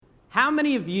How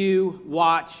many of you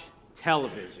watch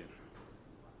television?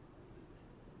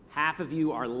 Half of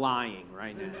you are lying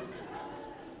right now.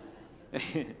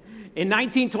 In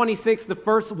 1926, the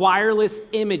first wireless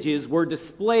images were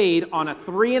displayed on a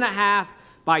 3.5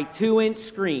 by 2-inch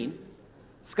screen.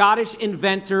 Scottish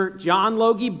inventor John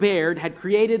Logie Baird had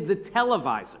created the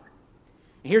televisor.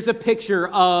 Here's a picture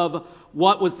of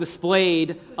what was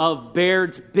displayed of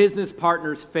Baird's business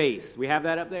partner's face. We have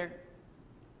that up there?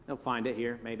 They'll find it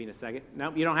here, maybe in a second.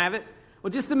 No, you don't have it?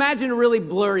 Well, just imagine a really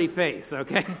blurry face,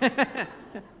 okay?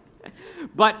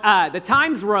 But the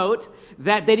Times wrote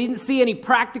that they didn't see any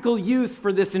practical use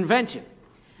for this invention.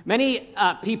 Many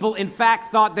people, in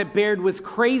fact, thought that Baird was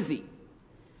crazy.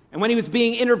 And when he was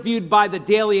being interviewed by the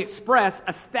Daily Express,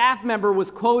 a staff member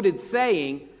was quoted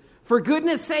saying, "For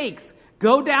goodness sakes,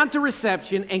 go down to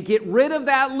reception and get rid of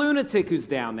that lunatic who's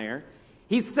down there.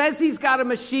 He says he's got a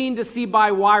machine to see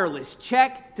by wireless.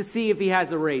 Check to see if he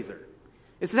has a razor."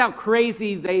 This is how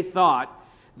crazy they thought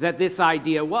that this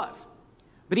idea was.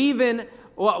 But even,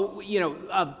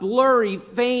 a blurry,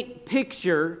 faint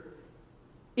picture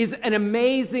is an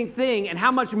amazing thing. And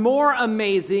how much more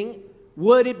amazing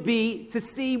would it be to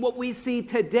see what we see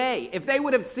today? If they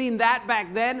would have seen that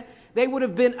back then, they would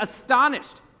have been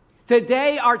astonished.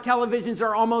 Today, our televisions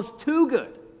are almost too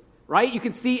good, right? You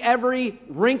can see every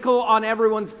wrinkle on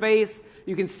everyone's face.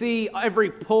 You can see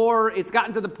every pore. It's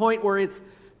gotten to the point where it's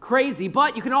crazy.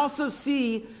 But you can also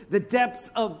see the depths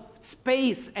of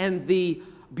space and the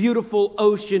beautiful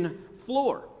ocean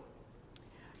floor.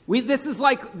 This is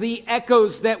like the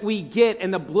echoes that we get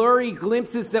and the blurry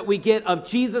glimpses that we get of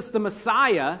Jesus the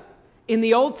Messiah in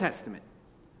the Old Testament.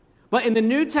 But in the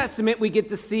New Testament, we get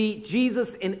to see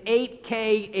Jesus in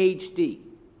 8K HD.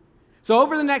 So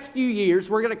over the next few years,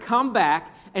 we're going to come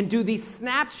back and do these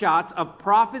snapshots of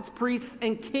prophets, priests,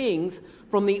 and kings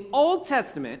from the Old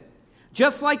Testament,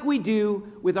 just like we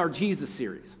do with our Jesus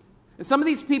series. And some of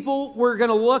these people we're going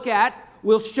to look at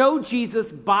will show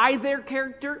Jesus by their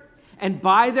character and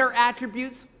by their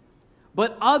attributes,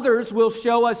 but others will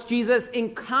show us Jesus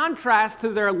in contrast to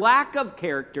their lack of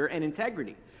character and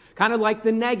integrity, kind of like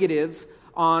the negatives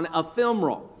on a film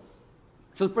roll.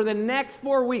 So for the next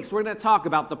 4 weeks, we're going to talk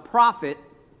about the prophet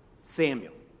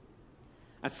Samuel.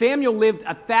 Now, Samuel lived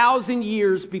 1,000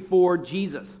 years before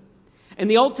Jesus. In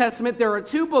the Old Testament, there are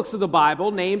 2 books of the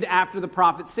Bible named after the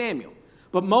prophet Samuel.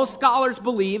 But most scholars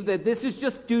believe that this is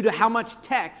just due to how much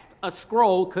text a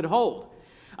scroll could hold.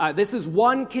 This is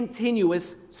one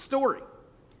continuous story.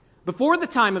 Before the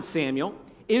time of Samuel,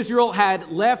 Israel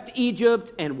had left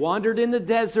Egypt and wandered in the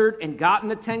desert and gotten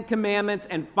the 10 Commandments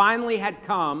and finally had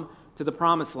come to the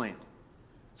Promised Land.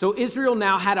 So Israel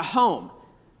now had a home,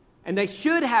 and they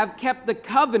should have kept the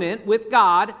covenant with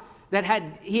God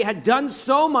that He had done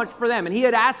so much for them, and He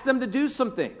had asked them to do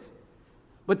some things.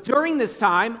 But during this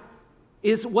time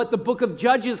is what the book of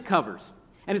Judges covers.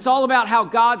 And it's all about how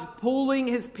God's pulling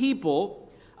His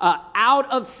people out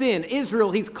of sin.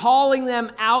 Israel, He's calling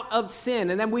them out of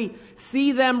sin. And then we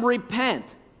see them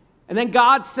repent. And then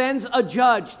God sends a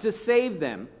judge to save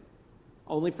them,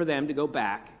 only for them to go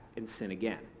back and sin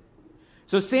again.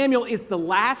 So Samuel is the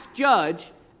last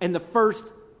judge and the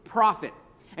first prophet.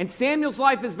 And Samuel's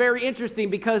life is very interesting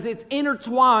because it's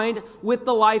intertwined with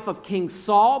the life of King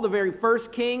Saul, the very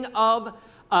first king of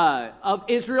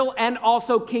Israel, and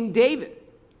also King David.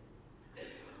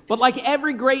 But like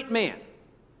every great man,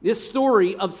 this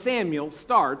story of Samuel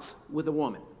starts with a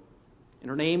woman, and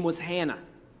her name was Hannah.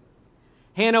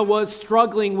 Hannah was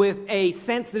struggling with a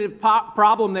sensitive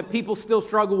problem that people still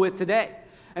struggle with today,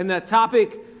 and the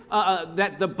topic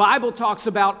that the Bible talks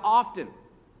about often,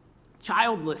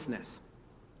 childlessness.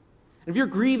 If you're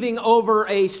grieving over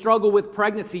a struggle with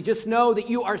pregnancy, just know that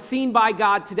you are seen by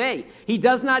God today. He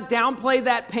does not downplay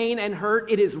that pain and hurt.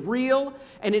 It is real,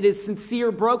 and it is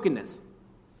sincere brokenness.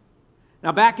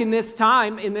 Now, back in this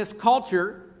time, in this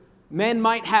culture, men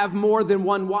might have more than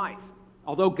one wife.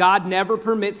 Although God never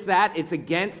permits that. It's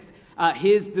against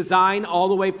His design all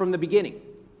the way from the beginning.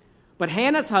 But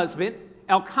Hannah's husband,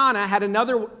 Elkanah, had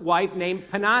another wife named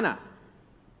Peninnah.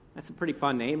 That's a pretty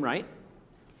fun name, right?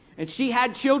 And she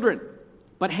had children,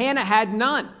 but Hannah had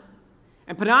none.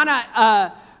 And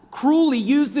Peninnah cruelly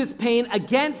used this pain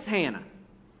against Hannah.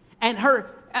 And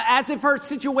as if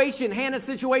Hannah's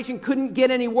situation couldn't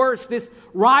get any worse, this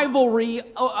rivalry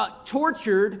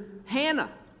tortured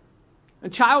Hannah.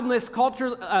 And childlessness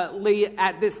culturally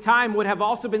at this time would have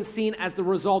also been seen as the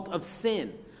result of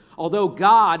sin, although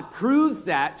God proves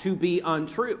that to be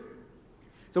untrue.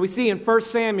 So we see in 1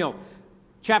 Samuel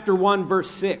chapter 1, verse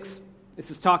 6, this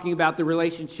is talking about the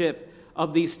relationship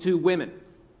of these 2 women.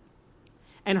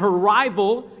 And her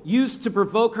rival used to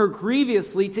provoke her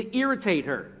grievously to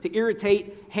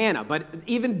irritate Hannah, but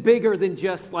even bigger than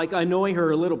just like annoy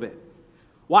her a little bit.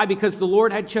 Why? Because the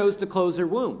Lord had chose to close her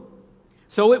womb.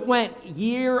 So it went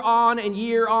year on and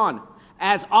year on.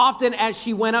 As often as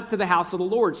she went up to the house of the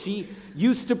Lord, she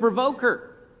used to provoke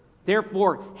her.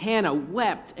 Therefore, Hannah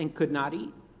wept and could not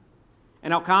eat.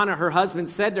 And Elkanah, her husband,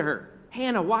 said to her,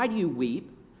 Hannah, why do you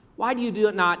weep? Why do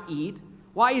you not eat?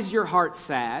 Why is your heart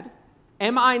sad?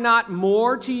 Am I not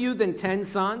more to you than 10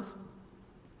 sons?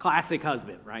 Classic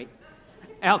husband, right?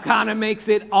 Elkanah makes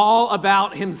it all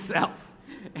about himself.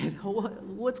 And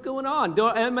what's going on?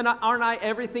 Aren't I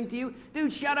everything to you?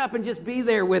 Dude, shut up and just be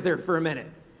there with her for a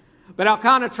minute. But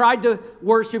Elkanah tried to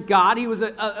worship God. He was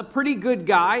a pretty good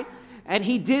guy, and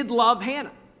he did love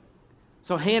Hannah.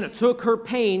 So Hannah took her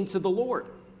pain to the Lord,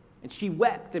 and she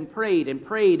wept and prayed and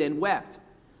prayed and wept.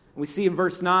 And we see in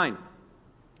verse 9,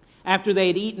 after they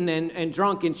had eaten and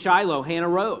drunk in Shiloh, Hannah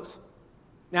rose.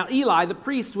 Now Eli, the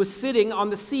priest, was sitting on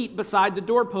the seat beside the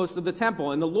doorpost of the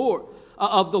temple and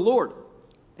of the Lord.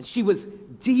 And she was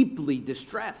deeply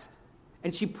distressed.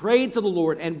 And she prayed to the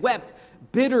Lord and wept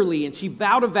bitterly. And she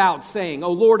vowed a vow, saying,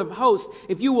 O Lord of hosts,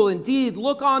 if you will indeed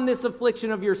look on this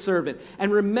affliction of your servant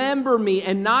and remember me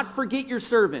and not forget your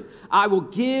servant, I will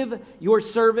give your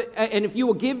servant, and if you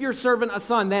will give your servant a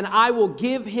son, then I will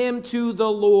give him to the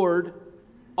Lord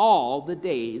all the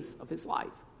days of his life,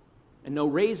 and no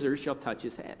razor shall touch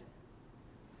his head.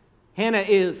 Hannah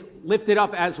is lifted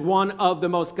up as one of the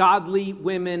most godly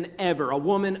women ever, a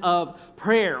woman of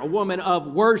prayer, a woman of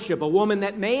worship, a woman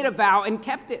that made a vow and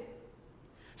kept it.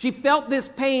 She felt this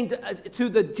pain to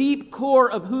the deep core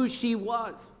of who she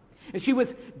was, and she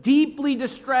was deeply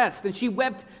distressed, and she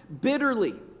wept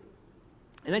bitterly.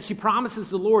 And then she promises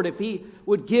the Lord if he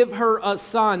would give her a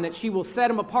son, that she will set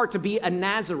him apart to be a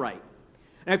Nazirite.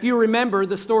 Now, if you remember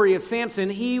the story of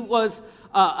Samson, he was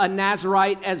a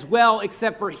Nazirite as well,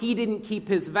 except for he didn't keep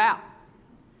his vow.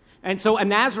 And so a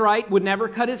Nazirite would never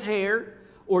cut his hair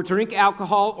or drink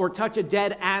alcohol or touch a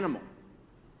dead animal,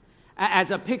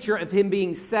 as a picture of him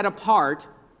being set apart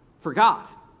for God.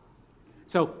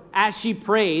 So as she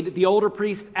prayed, the older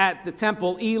priest at the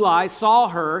temple, Eli, saw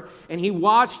her, and he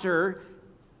watched her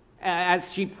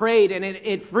as she prayed, and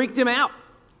it freaked him out.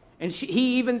 And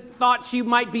he even thought she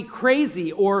might be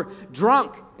crazy or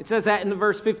drunk. It says that in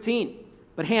verse 15.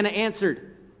 But Hannah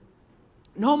answered,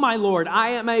 No, my Lord, I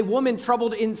am a woman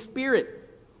troubled in spirit.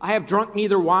 I have drunk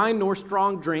neither wine nor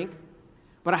strong drink,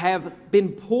 but I have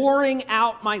been pouring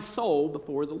out my soul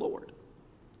before the Lord.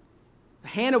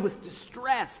 Hannah was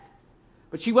distressed,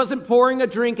 but she wasn't pouring a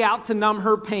drink out to numb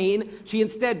her pain. She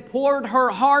instead poured her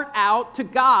heart out to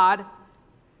God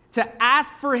to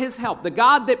ask for his help, the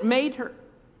God that made her.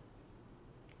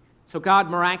 So God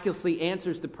miraculously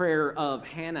answers the prayer of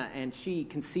Hannah, and she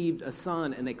conceived a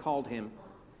son, and they called him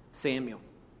Samuel.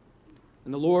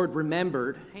 And the Lord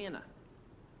remembered Hannah.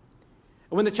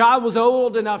 And when the child was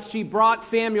old enough, she brought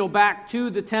Samuel back to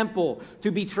the temple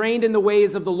to be trained in the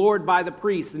ways of the Lord by the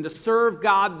priest, and to serve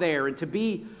God there, and to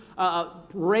be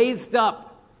raised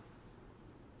up.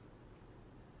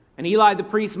 And Eli the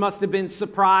priest must have been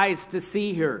surprised to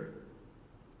see her.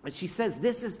 And she says,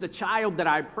 This is the child that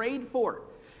I prayed for.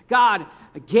 God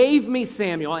gave me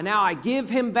Samuel, and now I give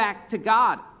him back to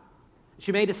God.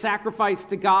 She made a sacrifice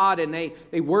to God, and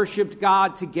they worshiped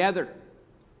God together.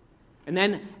 And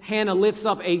then Hannah lifts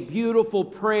up a beautiful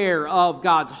prayer of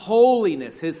God's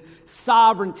holiness, his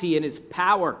sovereignty, and his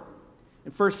power.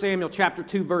 In 1 Samuel chapter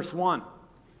 2, verse 1,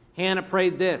 Hannah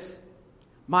prayed this,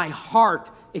 My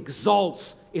heart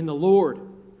exalts in the Lord.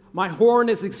 My horn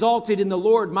is exalted in the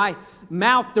Lord. My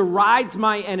mouth derides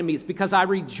my enemies because I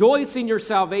rejoice in your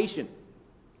salvation.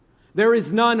 There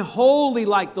is none holy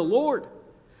like the Lord,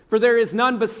 for there is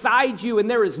none beside you, and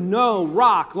there is no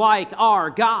rock like our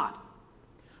God.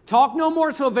 Talk no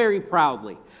more so very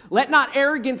proudly. Let not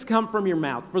arrogance come from your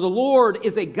mouth, for the Lord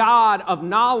is a God of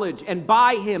knowledge, and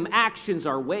by him actions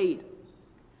are weighed.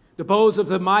 The bows of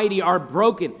the mighty are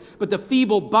broken, but the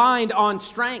feeble bind on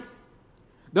strength.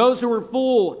 Those who were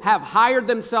full have hired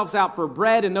themselves out for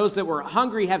bread, and those that were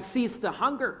hungry have ceased to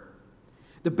hunger.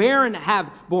 The barren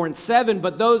have borne 7,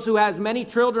 but those who has many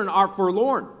children are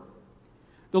forlorn.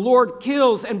 The Lord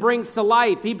kills and brings to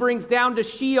life. He brings down to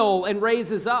Sheol and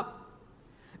raises up.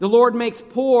 The Lord makes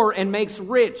poor and makes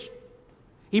rich.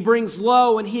 He brings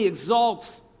low and he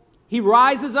exalts. He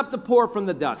rises up the poor from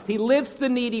the dust. He lifts the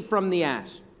needy from the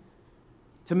ash,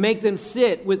 to make them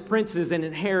sit with princes and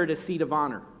inherit a seat of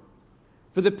honor.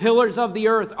 For the pillars of the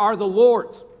earth are the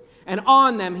Lord's, and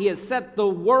on them he has set the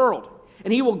world.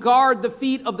 And he will guard the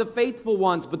feet of the faithful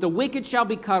ones, but the wicked shall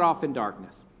be cut off in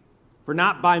darkness. For For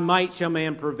not by might shall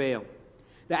man prevail.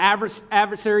 The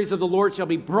adversaries of the Lord shall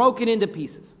be broken into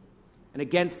pieces, and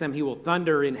against them he will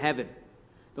thunder in heaven.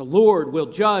 The Lord will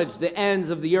judge the ends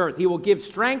of the earth. He will give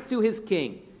strength to his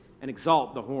king and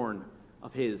exalt the horn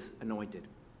of his anointed.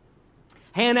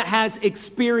 Hannah has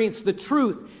experienced the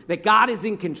truth that God is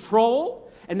in control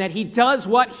and that he does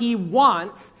what he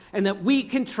wants and that we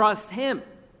can trust him.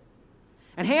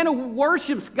 And Hannah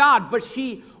worships God, but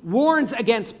she warns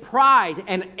against pride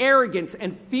and arrogance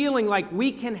and feeling like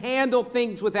we can handle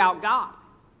things without God.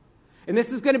 And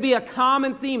this is going to be a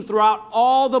common theme throughout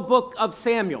all the book of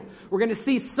Samuel. We're going to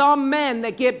see some men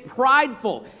that get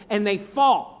prideful and they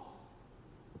fall.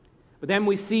 But then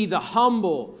we see the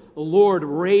humble Lord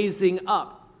raising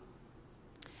up.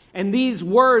 And these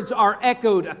words are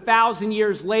echoed 1,000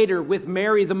 years later with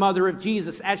Mary, the mother of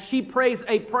Jesus, as she prays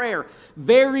a prayer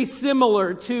very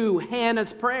similar to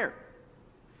Hannah's prayer.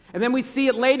 And then we see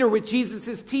it later with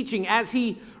Jesus' teaching as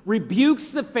he rebukes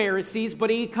the Pharisees, but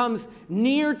he comes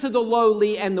near to the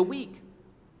lowly and the weak.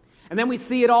 And then we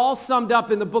see it all summed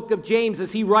up in the book of James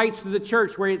as he writes to the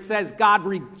church where it says, God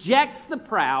rejects the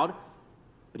proud,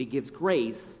 but he gives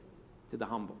grace to the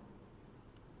humble.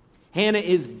 Hannah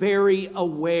is very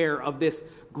aware of this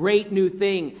great new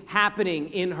thing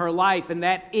happening in her life and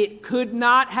that it could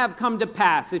not have come to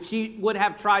pass if she would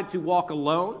have tried to walk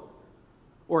alone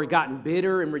or had gotten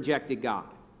bitter and rejected God.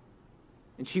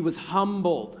 And she was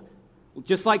humbled,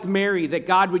 just like Mary, that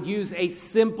God would use a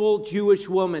simple Jewish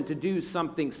woman to do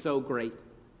something so great.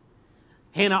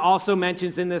 Hannah also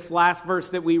mentions in this last verse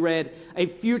that we read a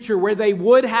future where they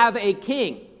would have a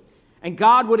king. And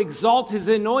God would exalt his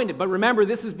anointed. But remember,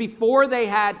 this is before they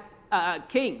had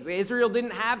kings. Israel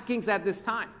didn't have kings at this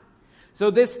time. So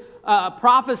this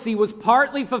prophecy was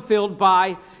partly fulfilled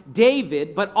by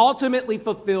David, but ultimately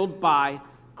fulfilled by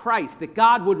Christ, that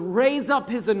God would raise up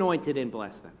his anointed and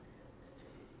bless them.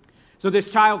 So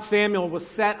this child Samuel was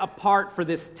set apart for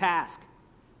this task,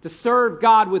 to serve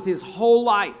God with his whole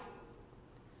life.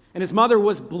 And his mother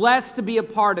was blessed to be a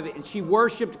part of it, and she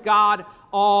worshiped God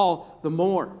all the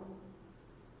more.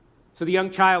 So the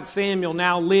young child Samuel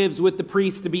now lives with the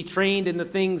priest to be trained in the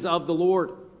things of the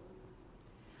Lord.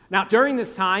 Now, during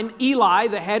this time, Eli,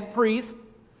 the head priest,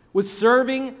 was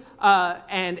serving,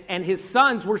 and his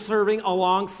sons were serving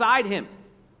alongside him.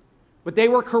 But they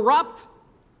were corrupt.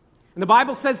 And the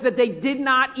Bible says that they did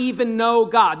not even know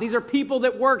God. These are people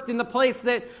that worked in the place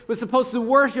that was supposed to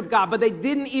worship God, but they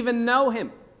didn't even know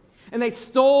him. And they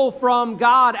stole from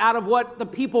God out of what the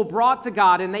people brought to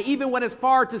God. And they even went as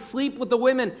far to sleep with the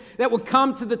women that would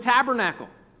come to the tabernacle.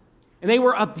 And they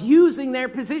were abusing their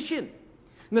position.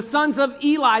 And the sons of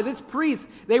Eli, this priest,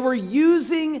 they were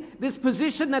using this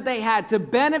position that they had to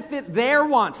benefit their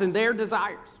wants and their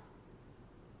desires.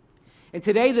 And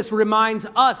today this reminds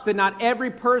us that not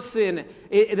every person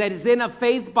that is in a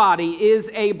faith body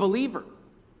is a believer.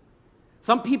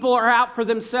 Some people are out for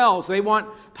themselves. They want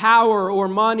power or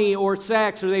money or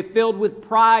sex, or they're filled with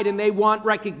pride and they want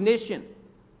recognition.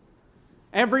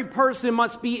 Every person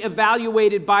must be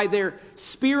evaluated by their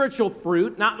spiritual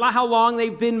fruit, not how long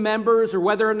they've been members or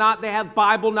whether or not they have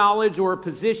Bible knowledge or a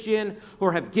position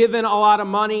or have given a lot of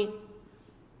money.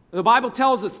 The Bible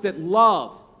tells us that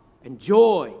love and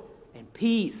joy and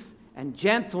peace and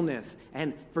gentleness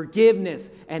and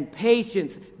forgiveness and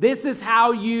patience, this is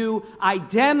how you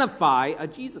identify a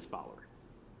Jesus follower.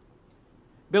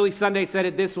 Billy Sunday said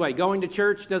it this way: going to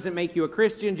church doesn't make you a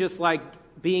Christian, just like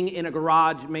being in a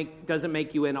garage doesn't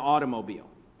make you an automobile.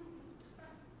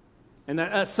 And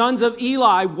the sons of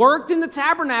Eli worked in the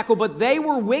tabernacle, but they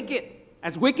were wicked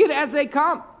as they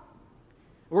come.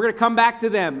 We're going to come back to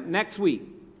them next week.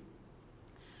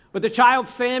 But the child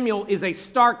Samuel is a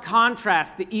stark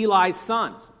contrast to Eli's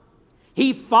sons.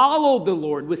 He followed the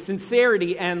Lord with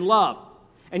sincerity and love.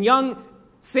 And young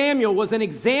Samuel was an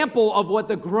example of what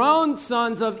the grown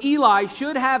sons of Eli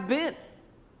should have been.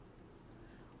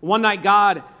 One night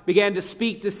God began to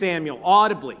speak to Samuel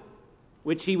audibly,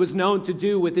 which he was known to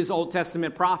do with his Old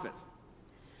Testament prophets.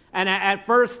 And at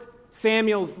first,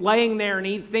 Samuel's laying there and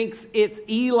he thinks it's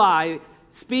Eli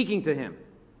speaking to him.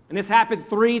 And this happened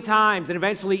 3 times. And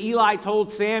eventually Eli told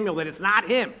Samuel that it's not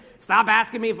him. Stop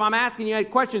asking me if I'm asking you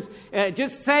questions.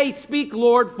 Just say, "Speak,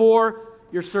 Lord, for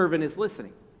your servant is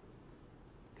listening."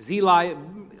 Because Eli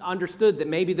understood that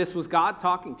maybe this was God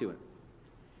talking to him.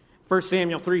 1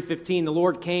 Samuel 3:15, the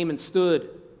Lord came and stood,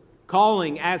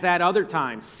 calling as at other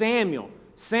times, "Samuel,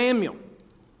 Samuel."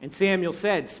 And Samuel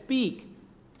said, "Speak,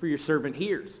 for your servant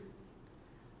hears."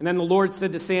 And then the Lord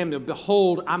said to Samuel,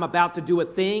 "Behold, I'm about to do a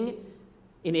thing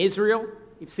in Israel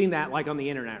You've seen that like on the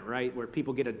internet, right? Where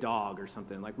people get a dog or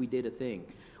something, like we did a thing.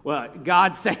 Well,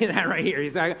 God's saying that right here.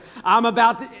 He's like, I'm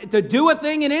about to do a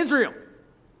thing in Israel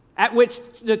at which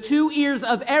the two ears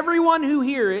of everyone who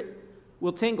hear it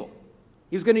will tingle.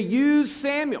 He was going to use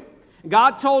Samuel.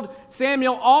 God told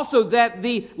Samuel also that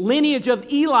the lineage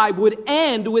of Eli would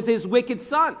end with his wicked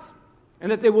sons,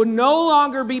 and that they would no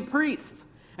longer be priests,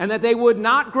 and that they would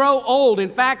not grow old. In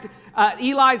fact,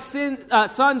 Eli's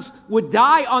sons would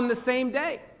die on the same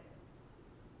day.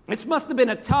 It must have been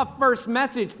a tough first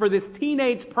message for this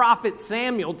teenage prophet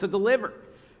Samuel to deliver,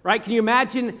 right? Can you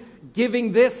imagine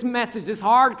giving this message, this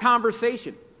hard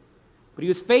conversation? But he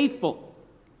was faithful,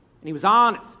 and he was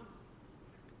honest.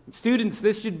 And students,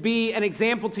 this should be an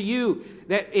example to you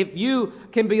that if you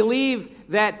can believe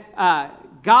that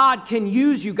God can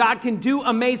use you, God can do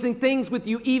amazing things with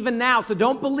you even now. So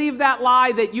don't believe that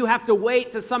lie that you have to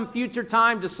wait to some future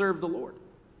time to serve the Lord.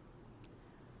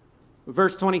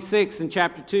 Verse 26 in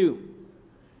chapter 2.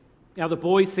 Now the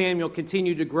boy Samuel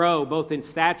continued to grow both in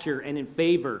stature and in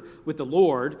favor with the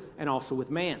Lord and also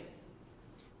with man.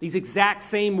 These exact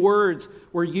same words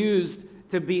were used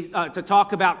to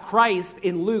talk about Christ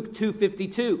in Luke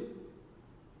 2:52.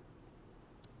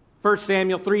 1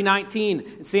 Samuel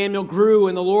 3:19, Samuel grew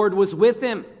and the Lord was with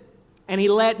him, and he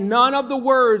let none of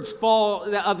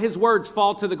his words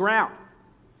fall to the ground.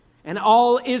 And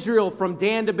all Israel from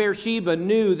Dan to Beersheba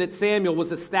knew that Samuel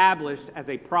was established as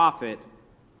a prophet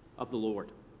of the Lord.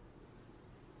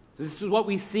 This is what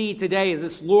we see today,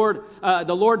 is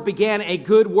the Lord began a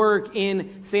good work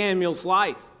in Samuel's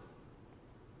life.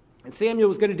 And Samuel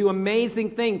was going to do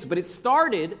amazing things, but it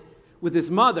started with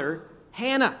his mother,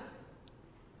 Hannah.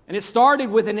 And it started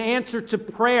with an answer to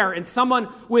prayer and someone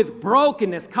with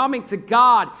brokenness coming to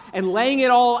God and laying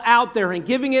it all out there and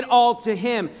giving it all to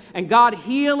him. And God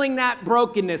healing that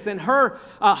brokenness and her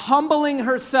humbling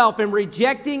herself and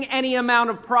rejecting any amount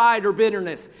of pride or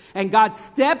bitterness. And God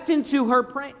stepped into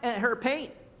her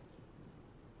pain.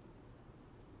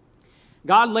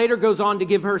 God later goes on to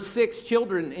give her 6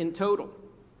 children in total.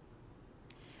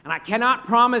 And I cannot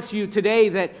promise you today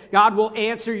that God will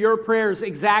answer your prayers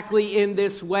exactly in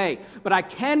this way. But I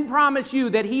can promise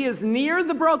you that He is near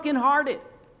the brokenhearted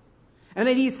and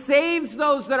that He saves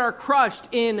those that are crushed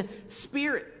in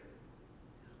spirit.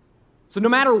 So no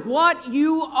matter what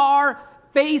you are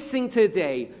facing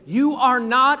today, you are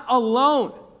not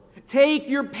alone. Take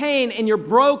your pain and your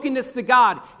brokenness to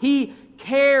God. He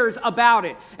cares about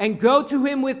it. And go to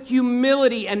Him with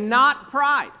humility and not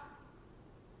pride.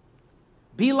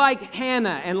 Be like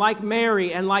Hannah and like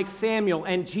Mary and like Samuel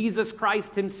and Jesus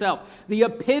Christ Himself, the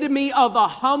epitome of a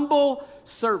humble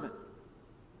servant.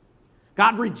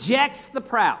 God rejects the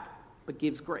proud, but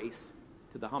gives grace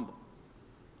to the humble.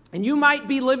 And you might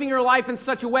be living your life in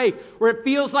such a way where it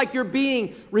feels like you're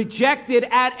being rejected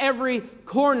at every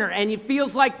corner, and it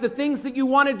feels like the things that you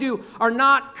want to do are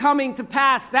not coming to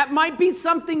pass. That might be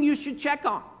something you should check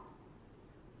on.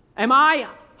 Am I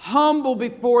humble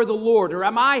before the Lord, or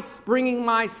am I bringing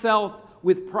myself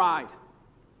with pride?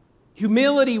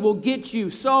 Humility will get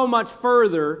you so much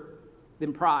further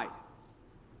than pride.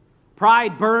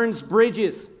 Pride burns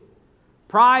bridges.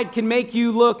 Pride can make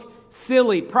you look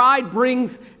silly. Pride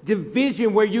brings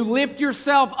division where you lift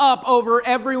yourself up over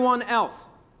everyone else.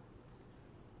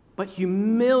 But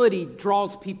humility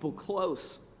draws people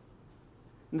close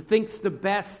and thinks the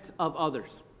best of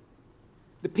others.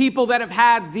 The people that have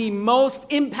had the most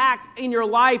impact in your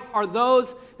life are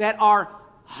those that are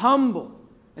humble,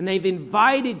 and they've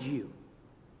invited you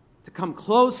to come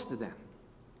close to them.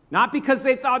 Not because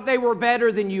they thought they were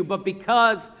better than you, but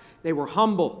because they were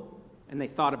humble and they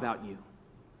thought about you.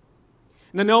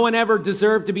 Now, no one ever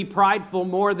deserved to be prideful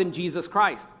more than Jesus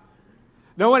Christ.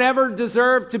 No one ever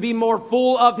deserved to be more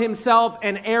full of himself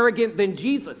and arrogant than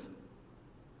Jesus.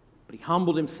 But He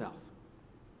humbled Himself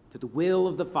to the will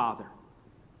of the Father.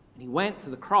 And He went to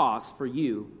the cross for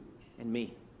you and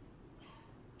me.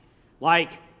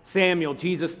 Like Samuel,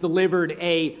 Jesus delivered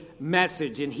a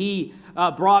message, and He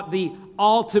brought the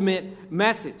ultimate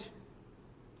message.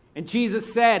 And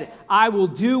Jesus said, I will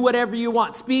do whatever you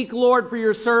want. Speak, Lord, for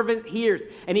your servant hears.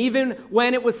 And even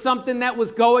when it was something that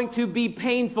was going to be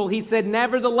painful, He said,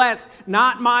 nevertheless,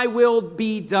 not my will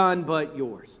be done, but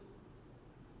yours.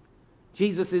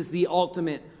 Jesus is the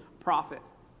ultimate prophet.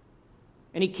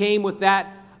 And He came with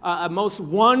that a most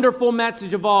wonderful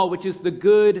message of all, which is the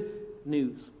good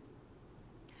news.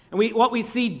 And what we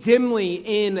see dimly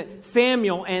in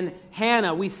Samuel and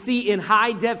Hannah, we see in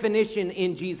high definition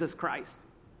in Jesus Christ.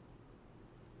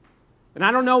 And I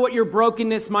don't know what your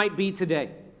brokenness might be today,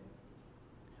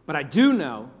 but I do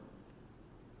know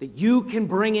that you can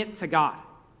bring it to God.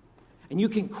 And you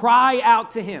can cry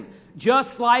out to him,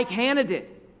 just like Hannah did.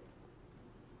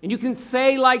 And you can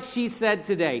say like she said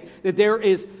today, that there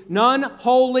is none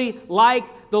holy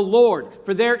like the Lord,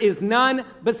 for there is none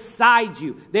beside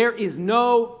you. There is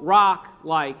no rock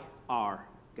like our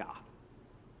God.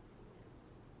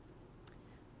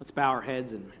 Let's bow our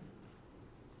heads and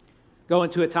go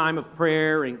into a time of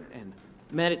prayer and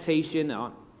meditation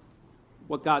on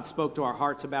what God spoke to our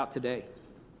hearts about today.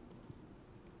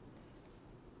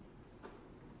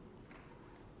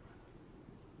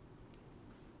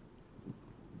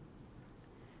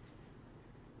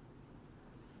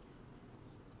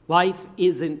 Life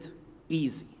isn't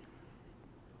easy.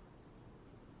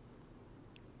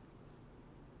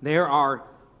 There are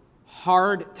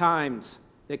hard times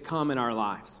that come in our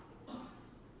lives.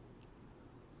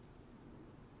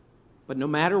 But no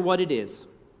matter what it is,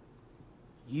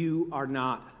 you are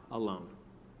not alone.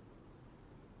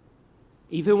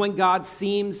 Even when God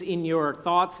seems in your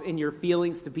thoughts and your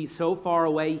feelings to be so far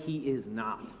away, he is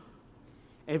not.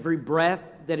 Every breath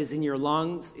that is in your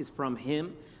lungs is from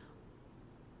him.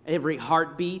 Every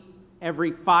heartbeat,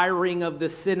 every firing of the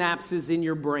synapses in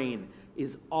your brain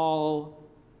is all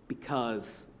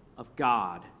because of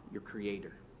God, your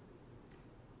Creator.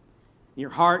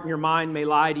 Your heart and your mind may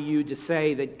lie to you to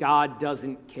say that God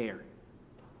doesn't care.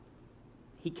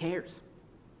 He cares.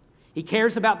 He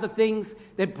cares about the things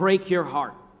that break your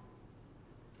heart.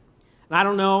 And I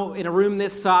don't know, in a room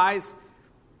this size,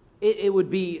 it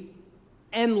would be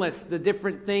endless, the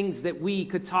different things that we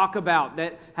could talk about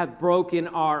that have broken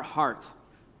our hearts.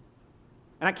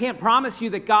 And I can't promise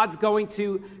you that God's going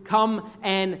to come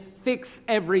and fix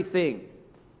everything.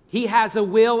 He has a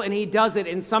will and he does it.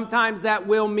 And sometimes that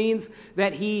will means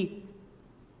that he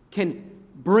can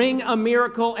bring a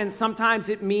miracle, and sometimes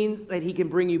it means that he can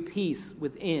bring you peace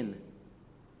within.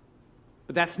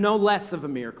 But that's no less of a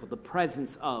miracle, the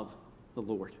presence of the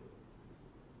Lord.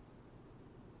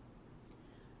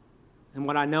 And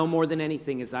what I know more than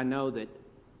anything is I know that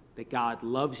God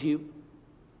loves you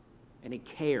and he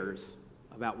cares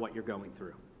about what you're going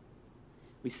through.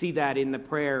 We see that in the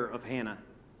prayer of Hannah.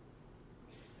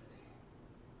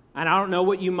 And I don't know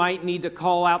what you might need to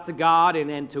call out to God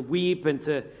and to weep and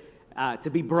to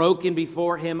be broken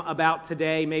before him about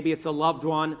today. Maybe it's a loved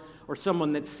one or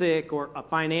someone that's sick or a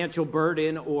financial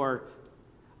burden or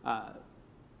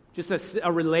just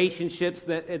a relationship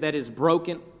that is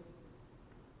broken.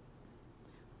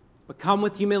 But come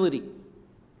with humility.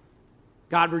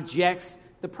 God rejects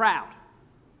the proud.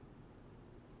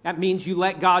 That means you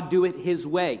let God do it his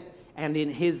way and in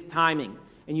his timing.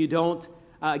 And you don't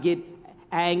get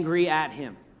angry at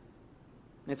him.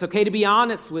 It's okay to be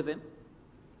honest with him.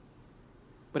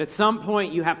 But at some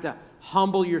point you have to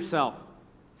humble yourself.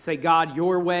 Say, God,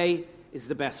 your way is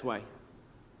the best way.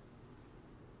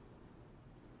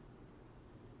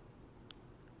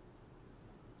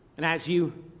 And as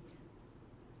you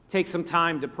take some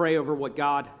time to pray over what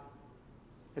God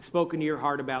has spoken to your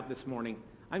heart about this morning,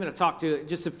 I'm going to talk to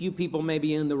just a few people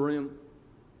maybe in the room.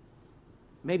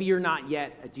 Maybe you're not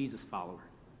yet a Jesus follower.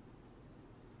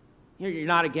 You're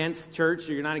not against church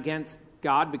or you're not against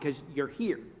God because you're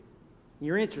here.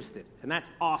 You're interested, and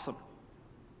that's awesome.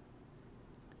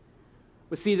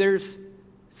 But see, there's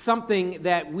something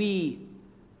that we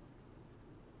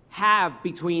have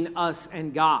between us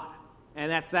and God,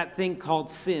 and that's that thing called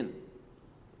sin.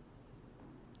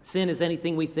 Sin is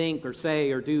anything we think or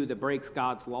say or do that breaks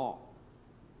God's law.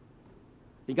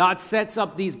 And God sets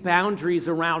up these boundaries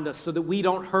around us so that we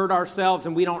don't hurt ourselves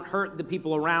and we don't hurt the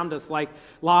people around us, like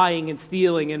lying and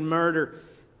stealing and murder.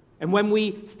 And when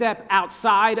we step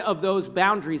outside of those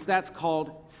boundaries, that's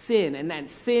called sin. And then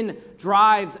sin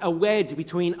drives a wedge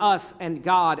between us and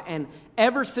God. And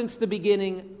ever since the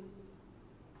beginning,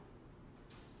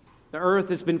 the earth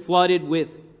has been flooded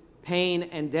with pain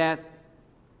and death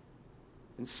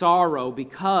and sorrow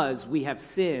because we have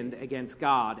sinned against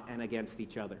God and against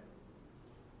each other.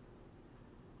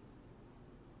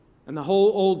 And the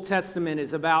whole Old Testament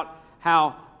is about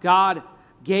how God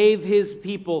gave his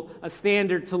people a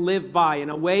standard to live by and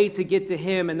a way to get to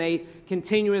him, and they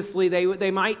continuously,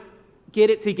 they might get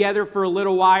it together for a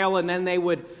little while, and then they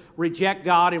would reject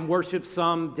God and worship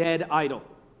some dead idol.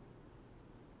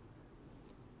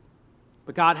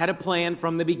 But God had a plan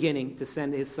from the beginning to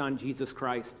send his son, Jesus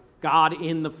Christ, God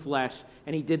in the flesh,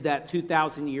 and he did that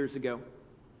 2,000 years ago.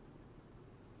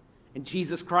 And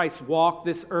Jesus Christ walked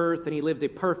this earth, and he lived a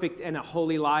perfect and a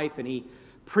holy life, and he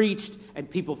preached, and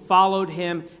people followed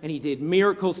him, and he did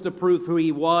miracles to prove who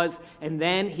he was, and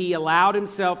then he allowed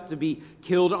himself to be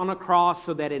killed on a cross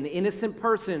so that an innocent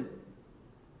person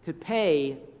could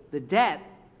pay the debt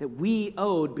that we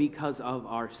owed because of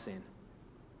our sin.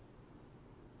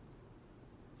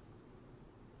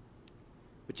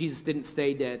 But Jesus didn't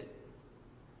stay dead.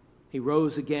 He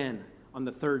rose again on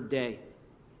the third day,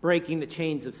 breaking the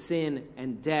chains of sin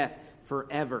and death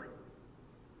forever.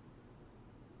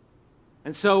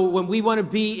 And so when we want to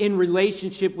be in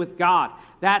relationship with God,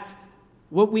 that's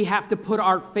what we have to put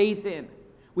our faith in.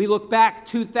 We look back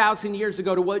 2,000 years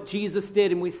ago to what Jesus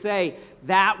did, and we say,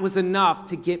 that was enough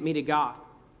to get me to God.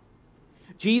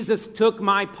 Jesus took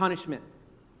my punishment,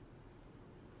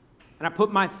 and I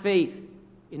put my faith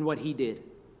in what he did.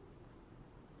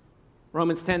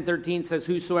 Romans 10:13 says,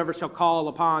 whosoever shall call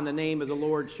upon the name of the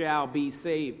Lord shall be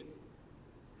saved.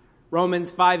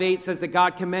 Romans 5:8 says that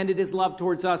God commended his love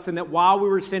towards us and that while we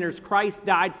were sinners, Christ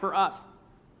died for us.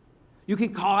 You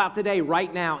can call out today,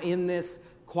 right now, in this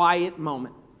quiet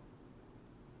moment.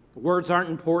 The words aren't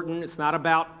important. It's not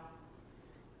about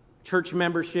church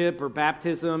membership or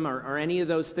baptism or any of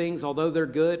those things, although they're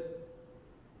good.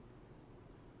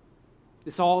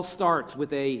 This all starts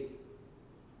with an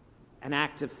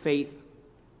act of faith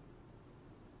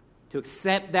to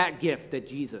accept that gift that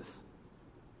Jesus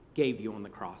gave you on the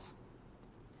cross.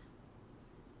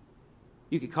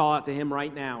 You could call out to him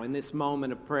right now in this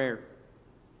moment of prayer.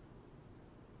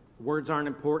 Words aren't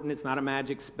important. It's not a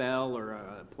magic spell or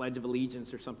a pledge of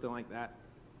allegiance or something like that.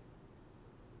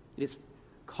 It is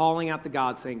calling out to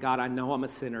God, saying, God, I know I'm a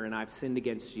sinner and I've sinned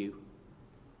against you.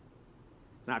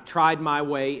 And I've tried my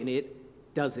way and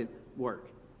it doesn't work.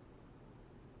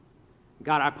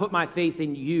 God, I put my faith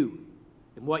in you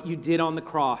and what you did on the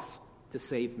cross to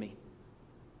save me.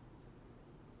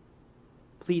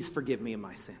 Please forgive me of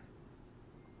my sin.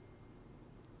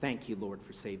 Thank you, Lord,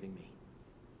 for saving me.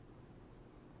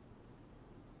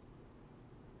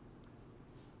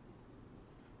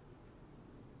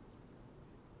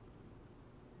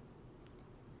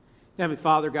 Heavenly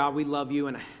Father, God, we love you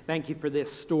and thank you for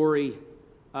this story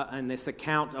and this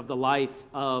account of the life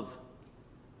of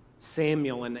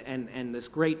Samuel and this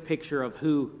great picture of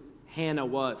who Hannah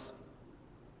was.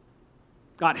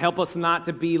 God, help us not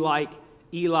to be like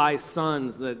Eli's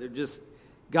sons that are just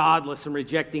godless and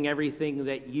rejecting everything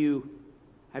that you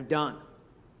have done.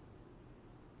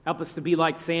 Help us to be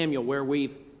like Samuel, where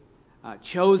we've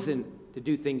chosen to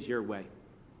do things your way.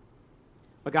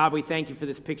 But God, we thank you for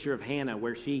this picture of Hannah,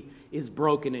 where she is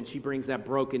broken and she brings that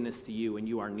brokenness to you and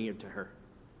you are near to her.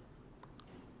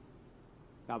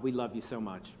 God, we love you so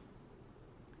much.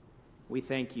 We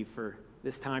thank you for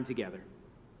this time together.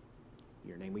 In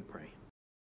your name we pray.